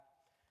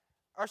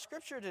Our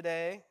scripture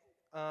today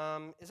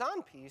is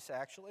on peace,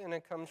 actually, and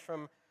it comes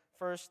from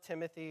 1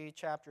 Timothy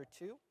chapter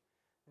 2,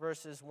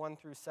 verses 1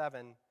 through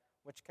 7,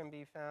 which can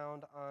be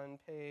found on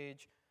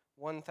page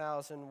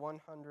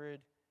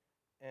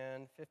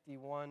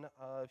 1151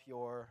 of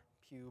your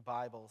Pew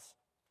Bibles.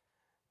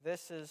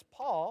 This is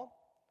Paul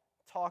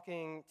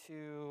talking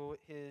to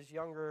his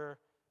younger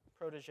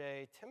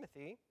protege,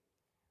 Timothy,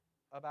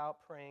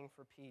 about praying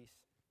for peace.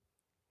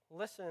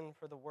 Listen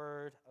for the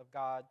word of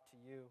God to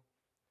you.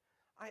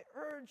 I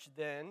urge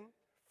then,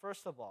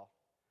 first of all,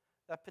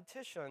 that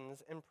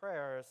petitions and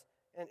prayers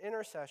and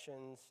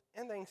intercessions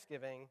and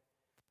thanksgiving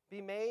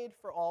be made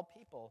for all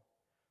people,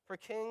 for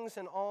kings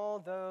and all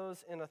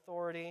those in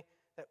authority,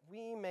 that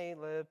we may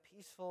live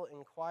peaceful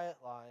and quiet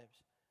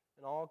lives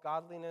in all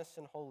godliness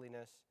and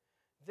holiness.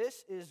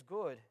 This is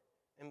good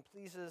and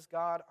pleases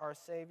God our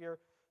Savior,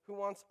 who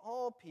wants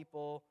all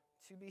people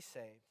to be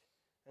saved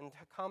and to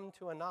come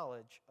to a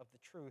knowledge of the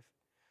truth.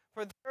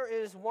 For there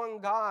is one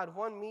God,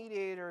 one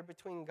mediator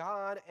between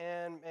God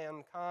and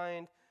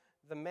mankind,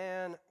 the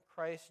man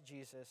Christ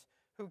Jesus,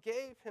 who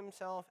gave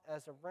himself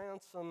as a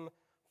ransom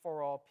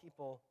for all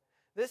people.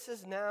 This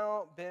has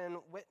now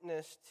been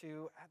witnessed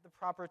to at the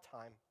proper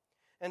time.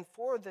 And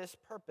for this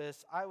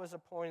purpose I was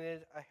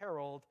appointed a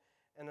herald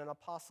and an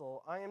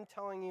apostle. I am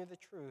telling you the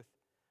truth.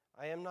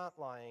 I am not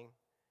lying,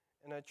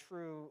 and a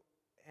true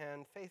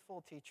and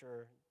faithful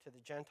teacher to the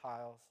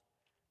Gentiles.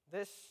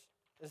 This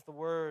is the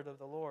word of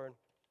the Lord.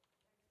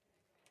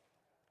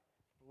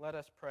 Let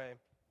us pray.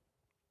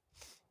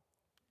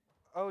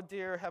 Oh,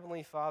 dear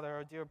Heavenly Father,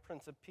 oh, dear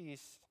Prince of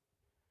Peace,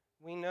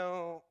 we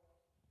know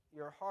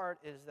your heart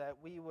is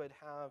that we would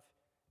have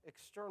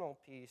external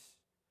peace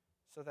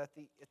so that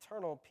the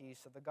eternal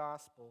peace of the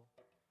gospel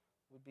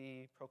would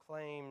be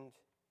proclaimed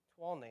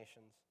to all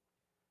nations.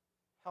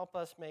 Help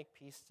us make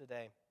peace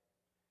today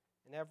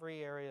in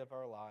every area of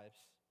our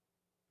lives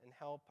and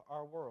help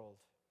our world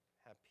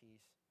have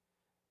peace.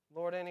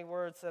 Lord, any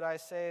words that I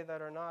say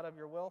that are not of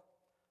your will,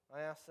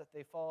 I ask that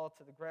they fall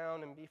to the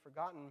ground and be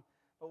forgotten.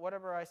 But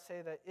whatever I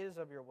say that is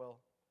of your will,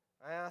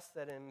 I ask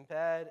that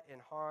embed in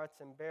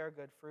hearts and bear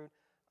good fruit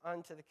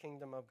unto the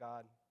kingdom of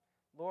God.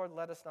 Lord,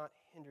 let us not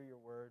hinder your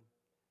word,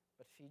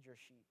 but feed your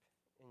sheep.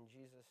 In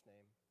Jesus'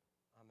 name,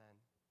 amen.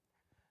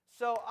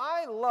 So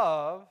I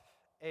love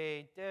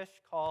a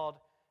dish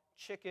called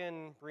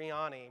chicken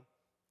biryani.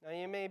 Now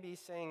you may be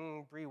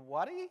saying,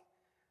 biryani?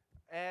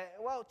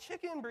 Well,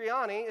 chicken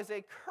biryani is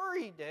a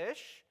curry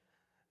dish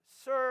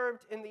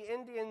served in the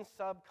Indian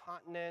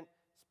subcontinent,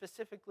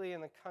 specifically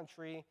in the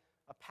country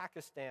of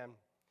Pakistan.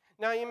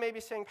 Now you may be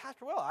saying,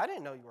 Pastor Will, I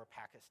didn't know you were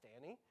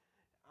Pakistani.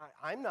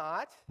 I'm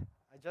not.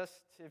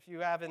 If you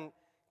haven't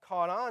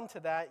caught on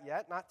to that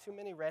yet, not too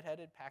many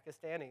redheaded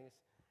Pakistanis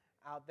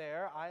out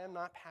there. I am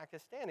not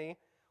Pakistani.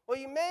 Well,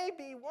 you may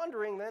be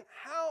wondering then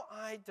how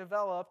I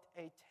developed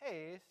a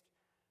taste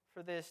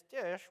for this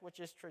dish, which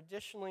is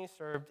traditionally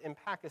served in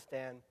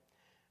Pakistan.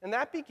 And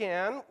that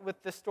began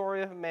with the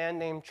story of a man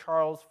named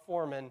Charles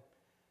Foreman,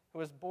 who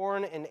was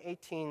born in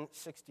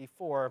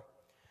 1864.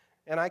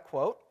 And I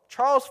quote,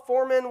 Charles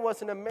Foreman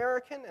was an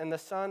American and the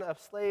son of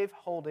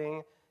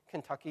slave-holding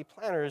Kentucky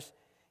planters.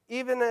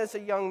 Even as a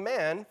young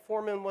man,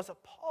 Foreman was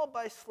appalled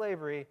by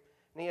slavery,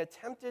 and he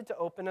attempted to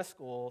open a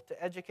school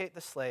to educate the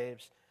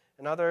slaves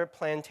and other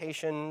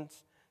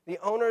plantations. The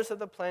owners of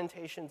the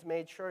plantations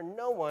made sure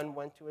no one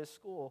went to his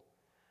school.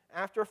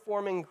 After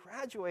Foreman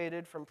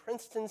graduated from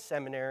Princeton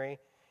Seminary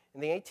in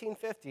the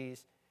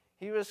 1850s,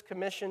 he was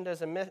commissioned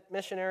as a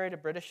missionary to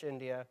British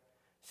India.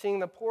 Seeing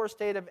the poor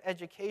state of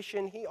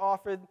education he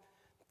offered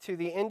to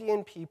the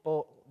Indian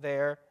people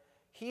there,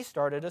 he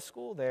started a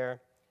school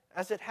there.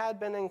 As it had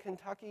been in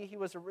Kentucky, he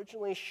was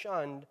originally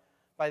shunned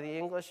by the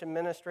English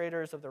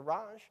administrators of the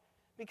Raj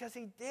because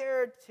he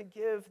dared to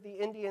give the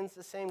Indians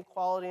the same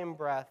quality and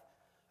breadth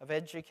of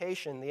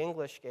education the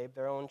English gave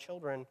their own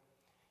children.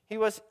 He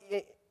was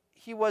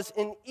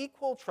in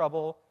equal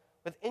trouble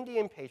with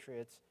Indian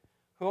patriots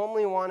who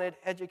only wanted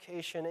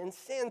education in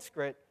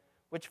Sanskrit,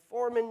 which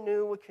Foreman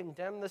knew would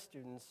condemn the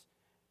students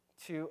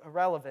to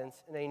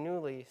irrelevance in a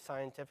newly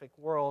scientific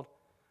world.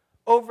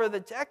 Over the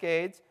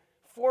decades,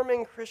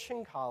 Foreman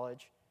Christian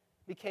College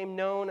became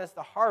known as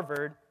the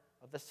Harvard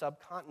of the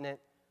subcontinent.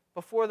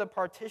 Before the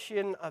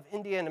partition of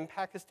India and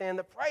Pakistan,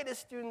 the brightest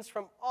students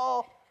from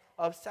all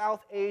of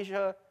South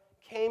Asia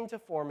came to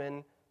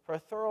Foreman for a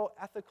thorough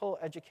ethical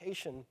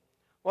education.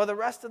 While the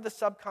rest of the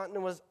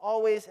subcontinent was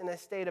always in a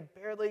state of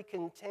barely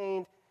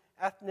contained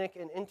ethnic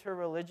and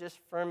interreligious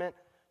ferment,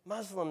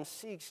 Muslims,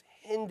 Sikhs,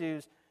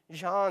 Hindus,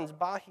 Jains,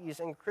 Bahis,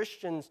 and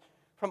Christians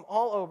from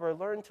all over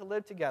learned to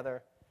live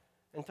together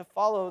and to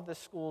follow the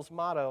school's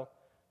motto,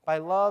 by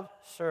love,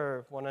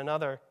 serve one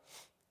another.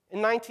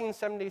 In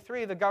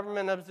 1973, the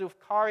government of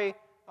Zulfikar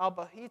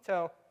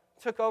al-Bhutto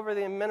took over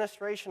the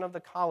administration of the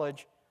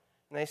college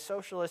in a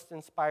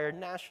socialist-inspired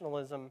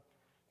nationalism.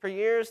 For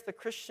years, the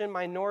Christian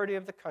minority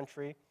of the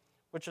country,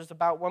 which was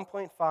about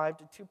 1.5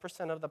 to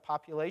 2% of the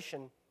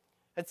population,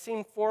 had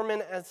seen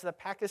Foreman as the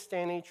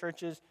Pakistani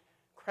church's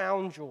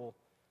crown jewel.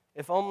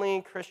 If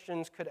only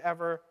Christians could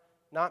ever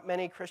not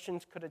many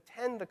Christians could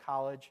attend the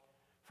college,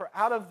 for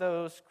out of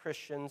those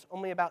Christians,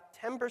 only about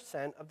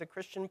 10% of the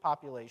Christian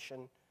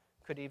population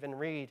could even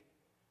read.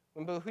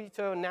 When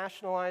Bujito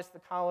nationalized the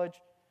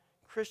college,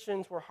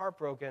 Christians were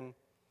heartbroken,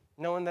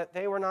 knowing that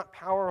they were not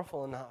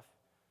powerful enough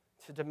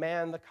to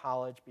demand the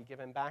college be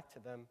given back to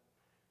them.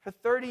 For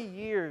 30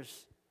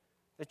 years,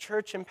 the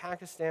church in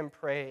Pakistan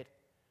prayed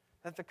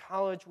that the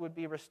college would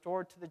be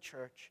restored to the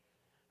church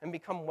and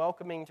become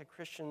welcoming to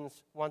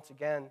Christians once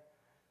again.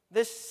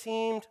 This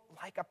seemed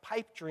like a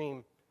pipe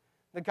dream.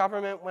 The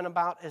government went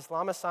about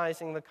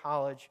Islamicizing the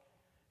college,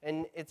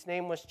 and its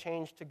name was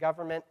changed to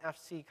Government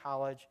FC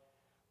College,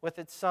 with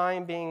its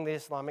sign being the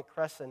Islamic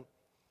crescent.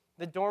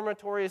 The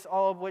dormitories,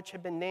 all of which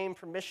had been named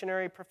for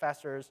missionary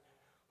professors,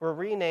 were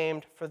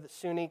renamed for the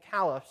Sunni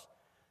caliphs.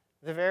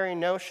 The very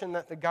notion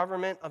that the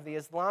government of the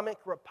Islamic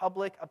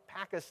Republic of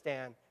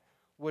Pakistan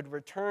would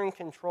return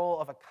control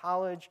of a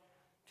college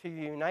to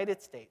the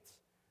United States,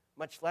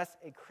 much less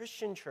a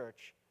Christian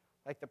church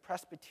like the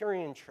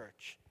Presbyterian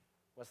Church,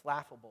 was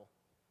laughable.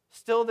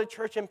 Still, the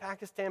church in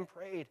Pakistan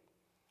prayed.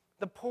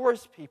 The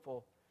poorest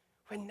people,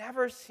 who had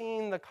never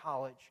seen the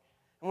college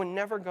and would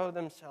never go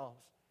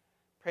themselves,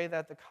 prayed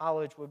that the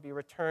college would be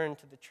returned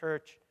to the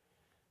church.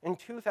 In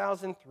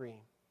 2003,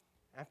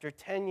 after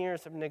 10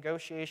 years of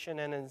negotiation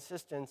and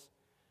insistence,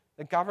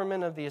 the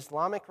government of the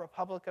Islamic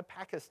Republic of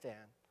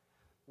Pakistan,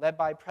 led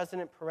by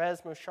President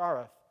Pervez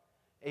Musharraf,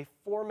 a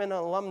Foreman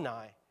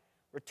alumni,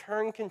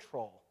 returned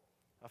control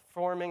of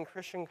Foreman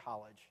Christian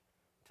College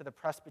to the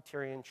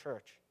Presbyterian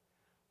Church.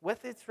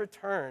 With its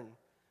return,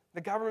 the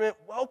government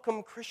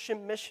welcomed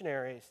Christian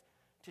missionaries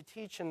to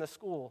teach in the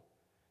school.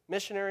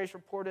 Missionaries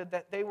reported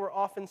that they were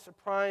often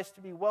surprised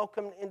to be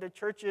welcomed into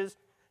churches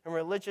and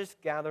religious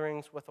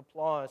gatherings with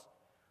applause.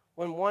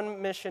 When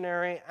one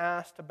missionary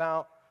asked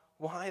about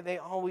why they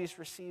always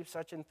received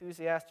such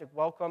enthusiastic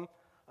welcome,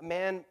 a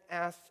man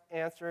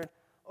answered,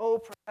 "Oh,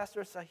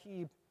 Professor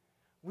Sahib,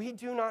 we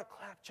do not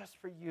clap just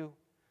for you.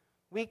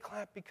 We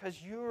clap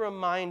because you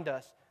remind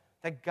us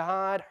that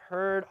God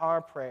heard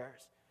our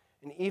prayers.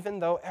 And even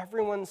though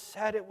everyone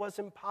said it was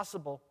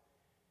impossible,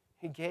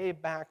 he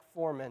gave back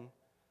Foreman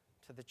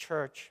to the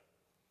church."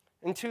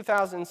 In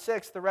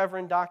 2006, the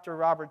Reverend Dr.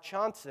 Robert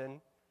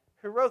Johnson,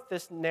 who wrote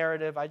this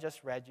narrative I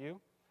just read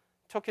you,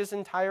 took his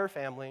entire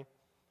family,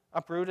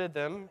 uprooted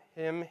them,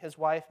 him, his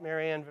wife,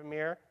 Marianne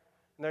Vermeer,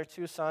 and their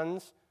two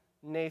sons,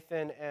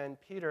 Nathan and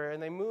Peter,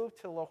 and they moved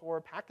to Lahore,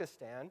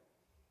 Pakistan,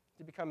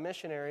 to become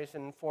missionaries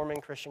in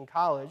Foreman Christian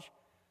College.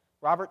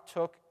 Robert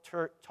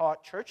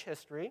taught church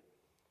history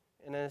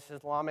in an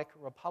Islamic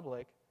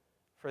Republic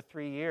for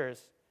 3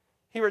 years.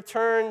 He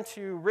returned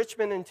to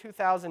Richmond in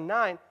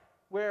 2009,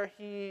 where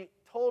he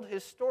told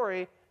his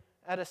story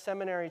at a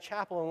seminary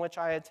chapel in which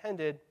I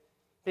attended.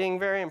 Being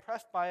very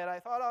impressed by it, I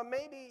thought,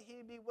 maybe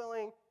he'd be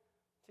willing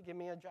to give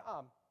me a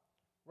job.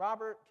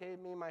 Robert gave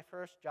me my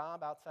first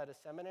job outside of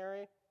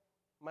seminary,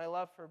 my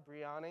love for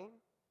biryani,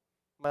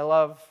 my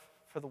love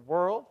for the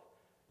world,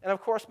 and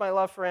of course my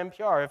love for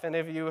NPR. If any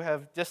of you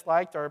have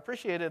disliked or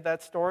appreciated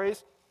that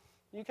stories,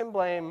 you can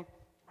blame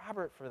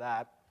Robert for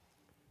that.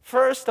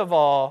 First of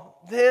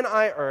all, then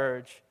I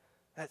urge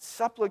that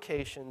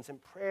supplications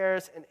and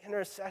prayers and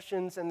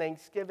intercessions and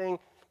thanksgiving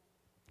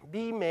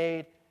be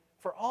made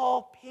for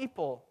all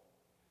people.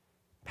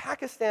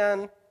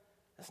 Pakistan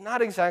is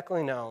not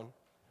exactly known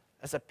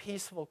as a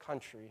peaceful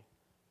country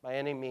by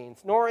any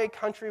means, nor a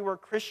country where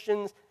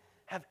Christians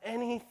have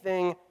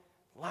anything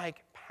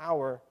like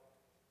power.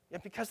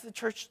 Yet because the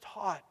church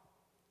taught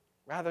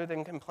rather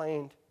than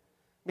complained,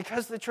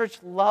 because the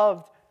church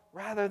loved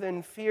rather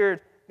than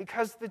feared,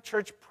 because the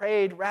church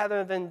prayed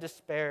rather than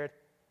despaired,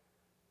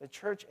 the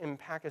church in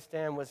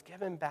Pakistan was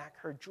given back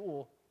her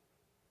jewel,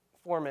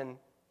 Foreman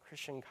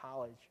Christian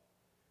College.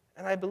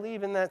 And I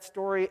believe in that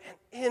story, and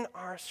in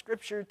our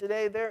scripture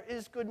today, there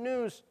is good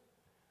news.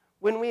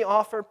 When we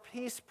offer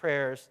peace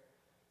prayers,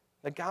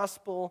 the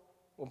gospel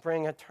will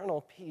bring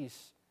eternal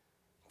peace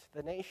to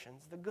the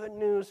nations. The good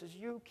news is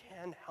you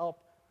can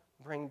help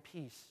bring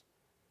peace,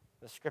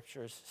 the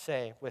scriptures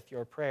say, with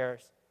your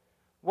prayers.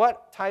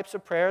 What types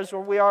of prayers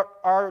we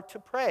are to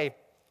pray?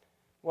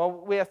 Well,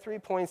 we have 3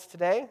 points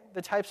today: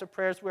 the types of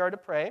prayers we are to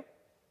pray,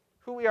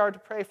 who we are to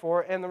pray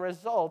for, and the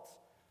results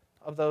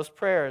of those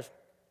prayers.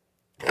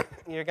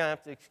 You're going to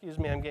have to excuse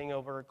me, I'm getting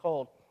over a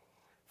cold.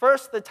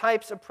 First, the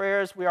types of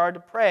prayers we are to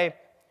pray.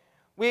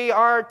 We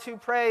are to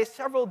pray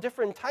several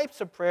different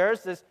types of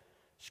prayers, as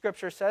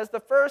Scripture says. The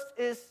first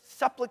is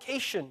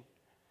supplication.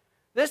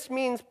 This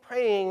means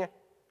praying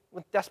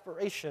with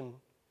desperation.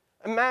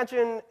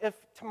 Imagine if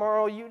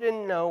tomorrow you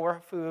didn't know where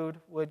food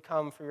would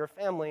come for your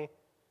family,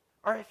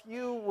 or if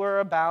you were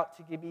about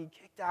to be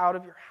kicked out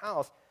of your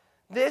house.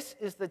 This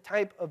is the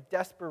type of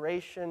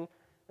desperation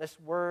this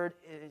word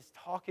is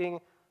talking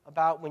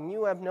about. When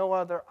you have no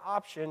other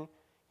option,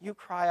 you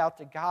cry out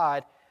to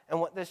God. And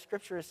what this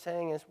scripture is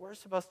saying is we're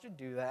supposed to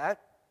do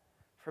that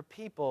for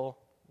people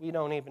we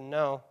don't even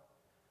know.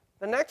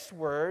 The next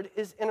word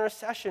is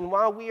intercession.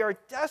 While we are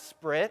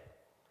desperate,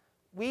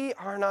 we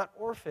are not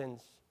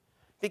orphans.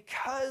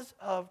 Because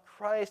of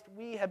Christ,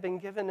 we have been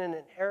given an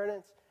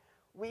inheritance.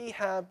 We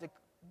have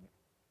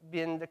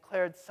been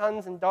declared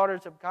sons and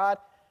daughters of God.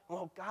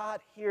 Well,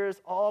 God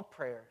hears all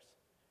prayers.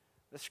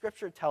 The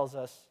Scripture tells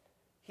us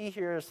He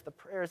hears the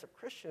prayers of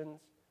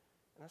Christians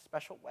in a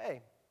special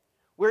way.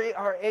 We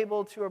are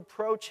able to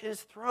approach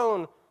His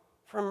throne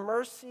for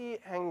mercy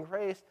and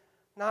grace,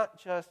 not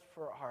just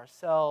for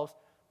ourselves,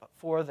 but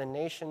for the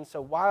nation.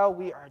 So while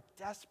we are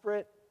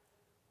desperate,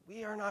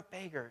 we are not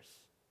beggars.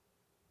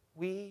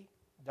 We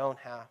don't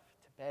have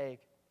to beg.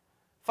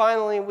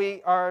 Finally,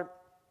 we are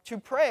to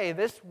pray.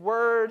 This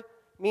word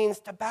means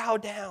to bow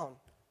down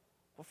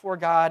before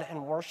God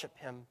and worship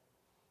Him.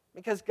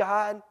 Because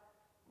God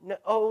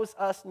owes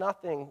us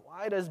nothing.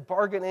 Why does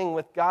bargaining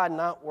with God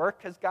not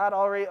work? Because God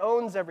already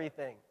owns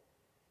everything.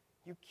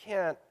 You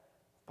can't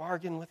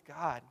bargain with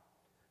God.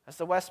 As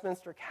the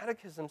Westminster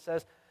Catechism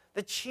says,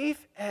 the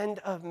chief end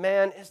of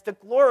man is to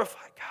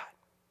glorify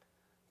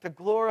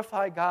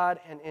God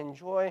and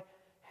enjoy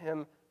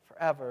Him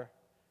forever.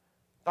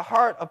 The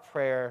heart of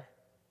prayer,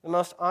 the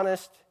most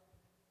honest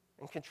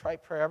and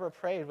contrite prayer ever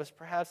prayed, was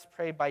perhaps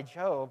prayed by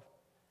Job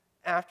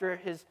after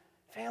his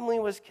family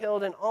was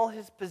killed and all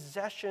his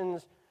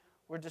possessions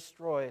were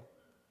destroyed.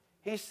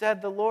 He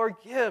said, "The Lord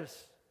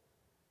gives,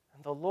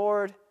 and the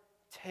Lord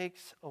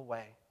takes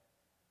away.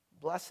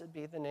 Blessed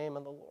be the name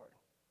of the Lord."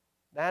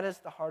 That is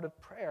the heart of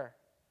prayer.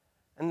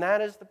 And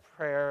that is the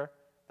prayer,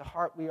 the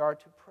heart we are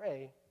to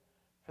pray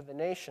for the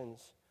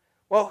nations.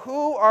 Well,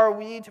 who are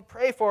we to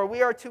pray for?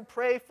 We are to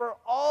pray for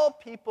all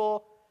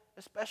people,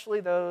 especially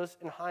those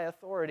in high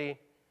authority.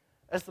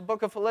 As the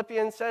book of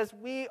Philippians says,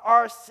 we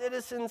are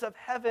citizens of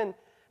heaven,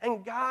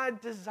 and God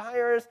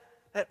desires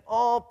that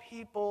all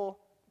people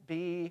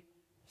be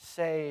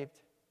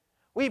saved.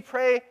 We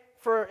pray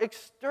for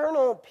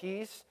external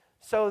peace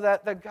so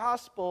that the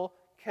gospel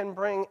can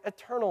bring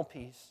eternal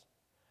peace.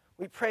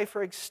 We pray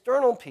for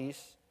external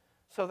peace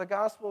so the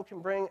gospel can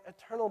bring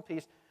eternal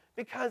peace,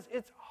 because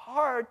it's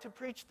hard to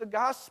preach the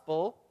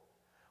gospel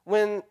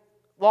when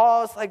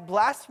laws like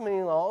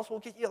blasphemy laws will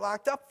get you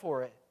locked up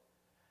for it.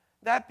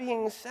 That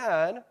being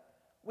said,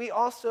 we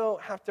also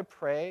have to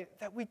pray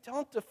that we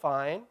don't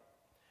define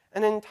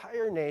an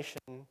entire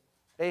nation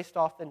based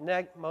off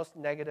the most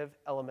negative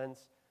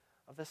elements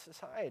of the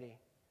society.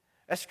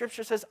 As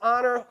Scripture says,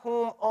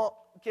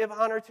 give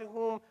honor to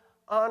whom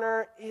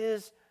honor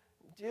is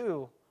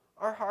due.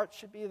 Our heart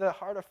should be the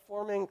heart of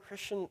Foreman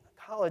Christian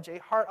College, a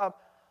heart of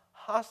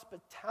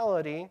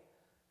hospitality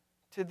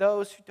to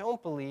those who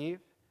don't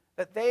believe,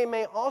 that they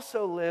may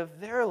also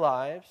live their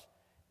lives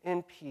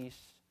in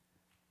peace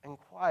and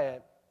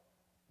quiet.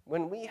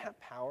 When we have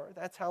power,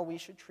 that's how we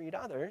should treat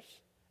others,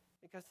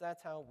 because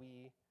that's how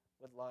we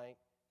would like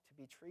to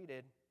be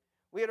treated.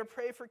 We are to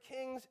pray for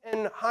kings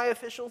and high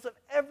officials of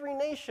every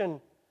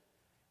nation.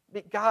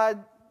 But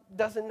God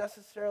doesn't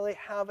necessarily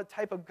have a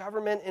type of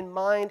government in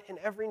mind in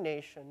every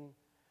nation,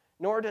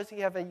 nor does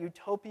He have a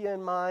utopia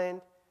in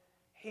mind.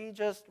 He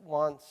just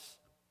wants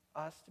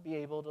us to be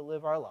able to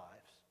live our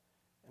lives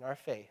and our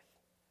faith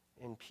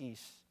in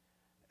peace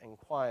and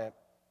quiet.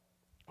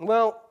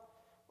 Well,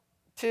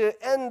 to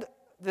end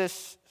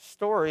this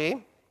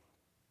story,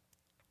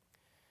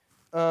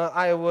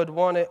 I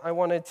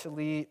wanted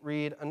to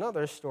read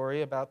another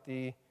story about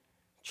the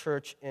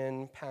church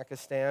in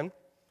Pakistan,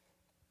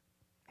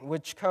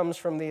 which comes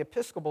from the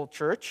Episcopal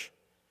Church,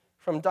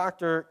 from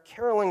Dr.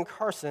 Carolyn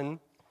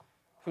Carson,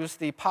 who's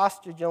the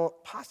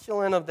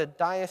postulant of the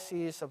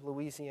Diocese of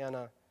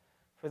Louisiana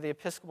for the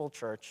Episcopal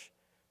Church,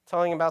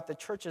 telling about the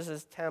church's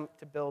attempt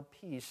to build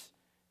peace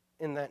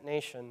in that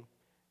nation.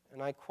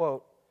 And I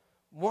quote,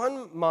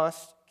 "One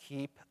must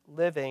keep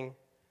living.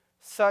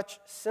 Such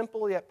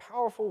simple yet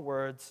powerful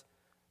words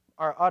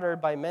are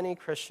uttered by many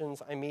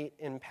Christians I meet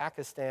in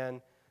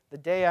Pakistan the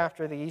day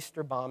after the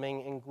Easter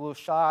bombing in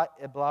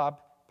Gulshan-e-Iblab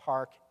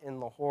Park in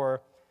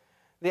Lahore.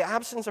 The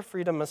absence of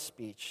freedom of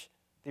speech,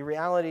 the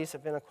realities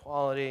of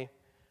inequality,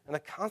 and the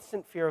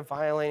constant fear of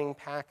violating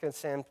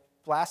Pakistan's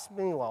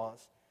blasphemy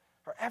laws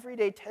are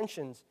everyday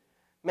tensions.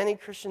 Many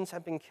Christians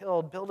have been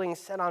killed, buildings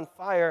set on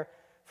fire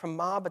from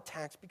mob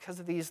attacks because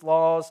of these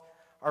laws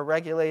are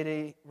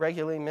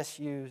regularly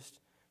misused.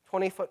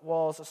 20-foot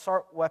walls,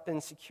 assault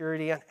weapon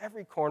security on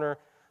every corner,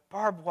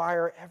 barbed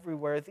wire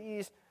everywhere.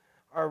 These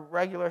are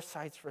regular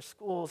sites for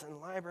schools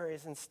and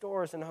libraries and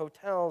stores and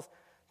hotels.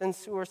 Then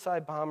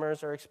suicide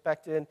bombers are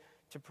expected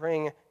to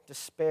bring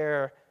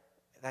despair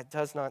that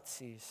does not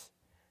cease.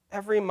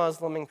 Every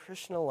Muslim and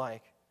Christian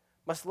alike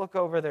must look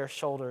over their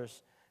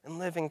shoulders and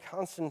live in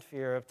constant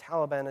fear of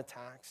Taliban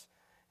attacks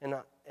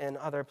in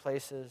other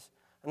places.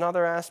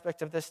 Another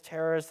aspect of this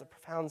terror is the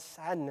profound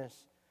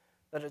sadness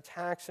that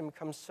attacks have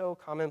become so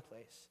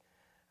commonplace.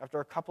 After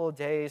a couple of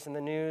days in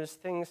the news,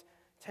 things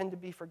tend to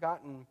be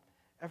forgotten.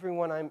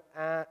 Everyone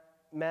I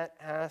met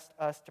asked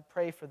us to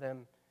pray for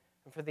them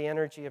and for the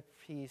energy of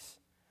peace.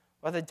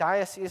 While the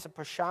Diocese of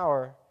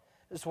Peshawar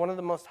is one of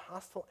the most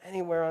hostile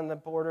anywhere on the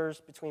borders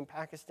between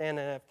Pakistan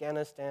and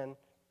Afghanistan,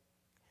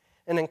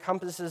 and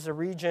encompasses a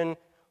region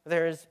where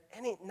there is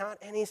not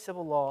any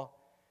civil law,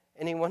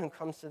 Anyone who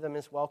comes to them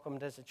is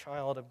welcomed as a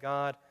child of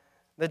God.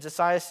 The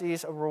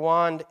Diocese of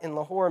Rouen in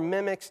Lahore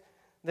mimics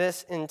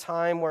this in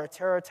time where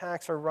terror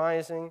attacks are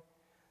rising.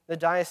 The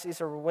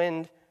Diocese of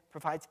Rouen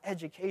provides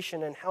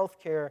education and health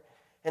care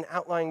in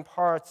outlying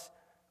parts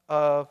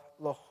of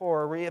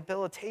Lahore,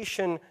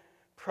 rehabilitation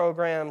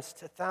programs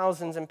to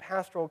thousands, and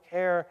pastoral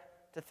care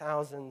to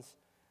thousands.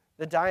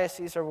 The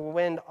Diocese of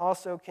Rouen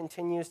also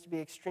continues to be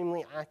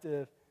extremely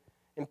active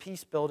in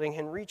peace building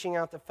and reaching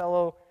out to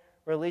fellow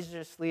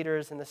religious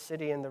leaders in the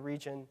city and the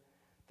region.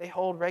 They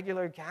hold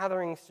regular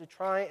gatherings to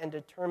try and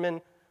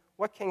determine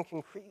what can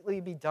concretely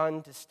be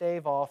done to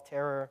stave off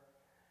terror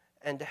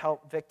and to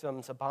help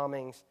victims of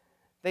bombings.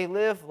 They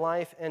live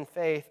life and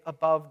faith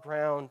above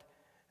ground,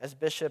 as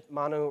Bishop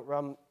Manu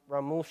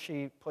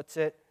Ramulshi puts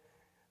it.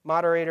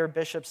 Moderator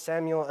Bishop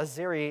Samuel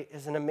Aziri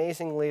is an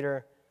amazing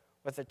leader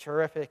with a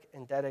terrific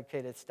and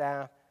dedicated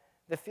staff.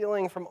 The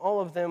feeling from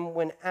all of them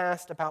when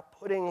asked about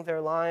putting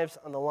their lives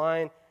on the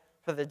line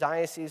for the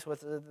diocese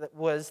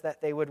was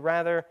that they would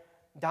rather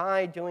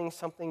die doing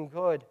something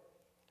good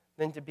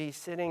than to be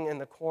sitting in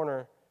the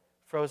corner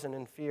frozen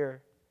in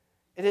fear.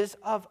 It is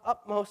of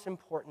utmost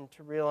importance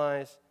to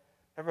realize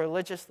that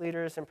religious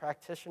leaders and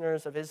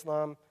practitioners of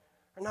Islam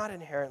are not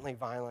inherently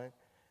violent,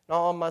 and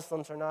all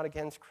Muslims are not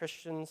against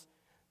Christians.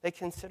 They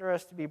consider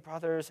us to be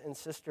brothers and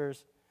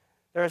sisters.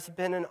 There has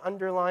been an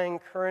underlying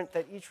current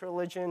that each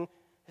religion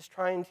is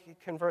trying to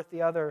convert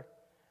the other,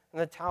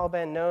 and the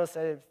Taliban knows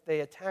that if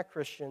they attack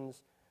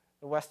Christians,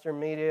 the Western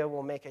media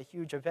will make a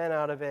huge event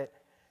out of it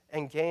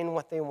and gain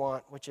what they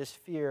want, which is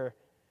fear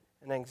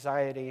and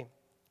anxiety.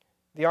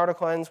 The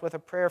article ends with a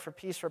prayer for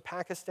peace for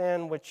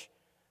Pakistan, which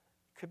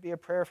could be a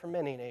prayer for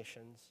many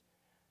nations.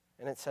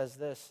 And it says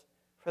this: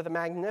 "For the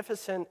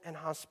magnificent and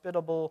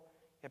hospitable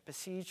yet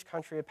besieged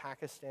country of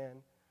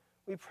Pakistan,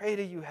 we pray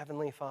to you,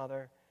 Heavenly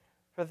Father,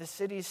 for the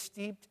cities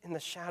steeped in the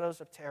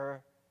shadows of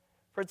terror,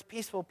 for its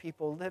peaceful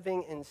people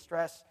living in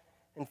stress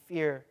and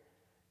fear,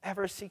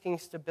 ever seeking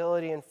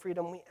stability and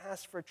freedom. We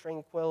ask for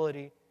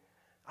tranquility.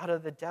 Out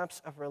of the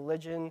depths of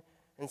religion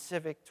and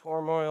civic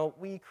turmoil,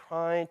 we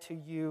cry to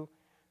you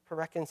for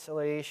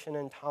reconciliation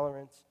and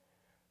tolerance.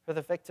 For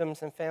the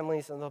victims and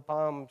families of the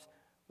bombs,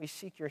 we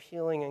seek your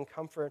healing and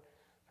comfort.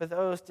 For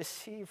those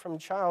deceived from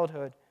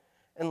childhood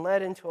and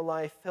led into a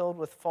life filled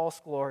with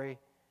false glory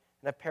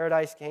and a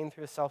paradise gained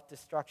through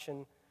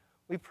self-destruction,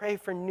 we pray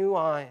for new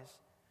eyes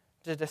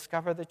to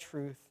discover the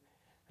truth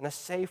and a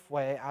safe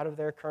way out of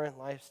their current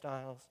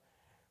lifestyles.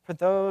 For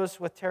those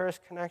with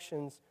terrorist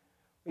connections,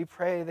 we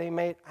pray they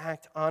may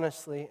act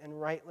honestly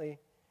and rightly.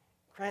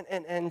 Grant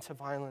an end to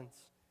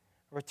violence,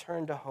 a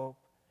return to hope.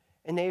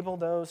 Enable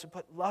those who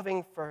put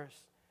loving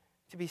first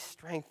to be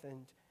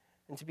strengthened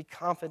and to be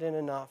confident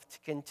enough to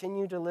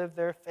continue to live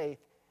their faith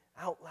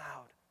out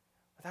loud,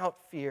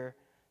 without fear,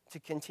 to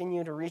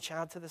continue to reach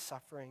out to the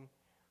suffering.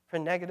 For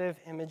negative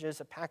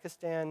images of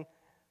Pakistan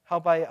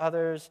held by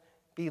others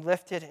be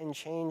lifted and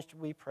changed,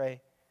 we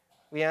pray.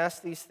 We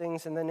ask these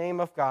things in the name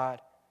of God,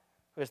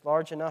 who is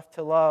large enough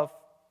to love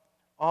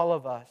all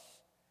of us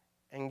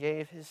and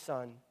gave his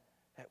Son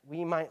that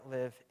we might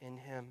live in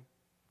him.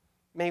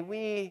 May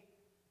we,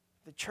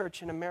 the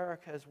church in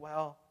America as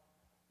well,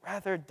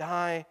 rather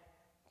die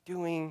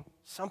doing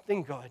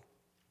something good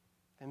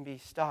than be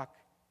stuck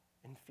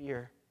in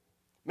fear.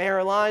 May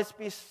our lives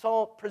be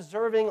salt,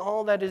 preserving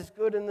all that is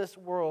good in this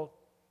world,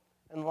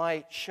 and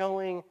light,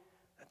 showing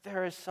that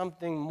there is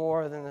something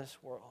more than this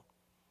world,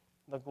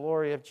 the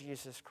glory of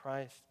Jesus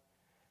Christ.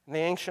 In the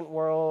ancient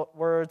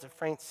words of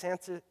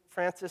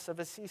Francis of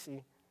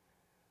Assisi,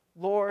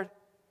 Lord,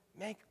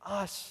 make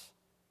us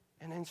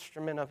an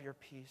instrument of your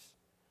peace.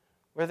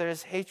 Where there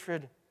is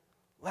hatred,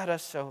 let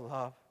us sow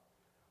love.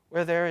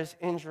 Where there is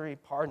injury,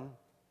 pardon.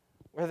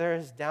 Where there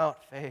is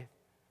doubt, faith.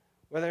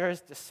 Where there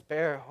is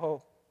despair,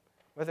 hope.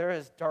 Where there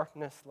is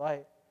darkness,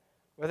 light.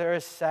 Where there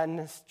is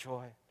sadness,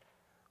 joy.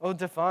 O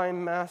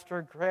divine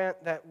Master,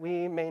 grant that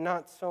we may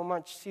not so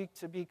much seek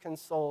to be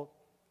consoled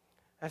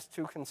as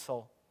to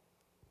console,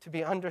 to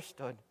be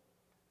understood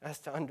as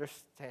to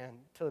understand,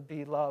 to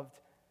be loved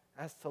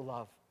as to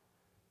love.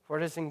 For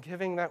it is in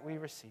giving that we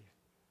receive.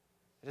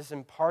 It is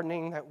in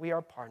pardoning that we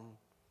are pardoned.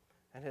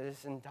 And it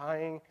is in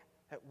dying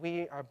that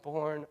we are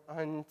born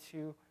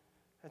unto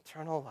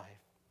eternal life.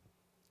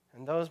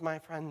 And those, my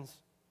friends,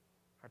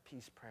 are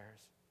peace prayers.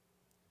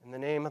 In the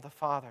name of the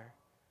Father,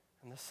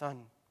 and the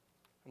Son,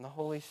 and the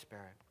Holy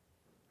Spirit.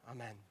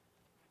 Amen.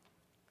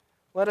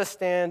 Let us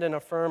stand and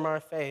affirm our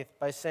faith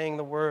by saying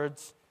the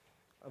words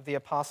of the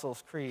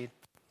Apostles' Creed.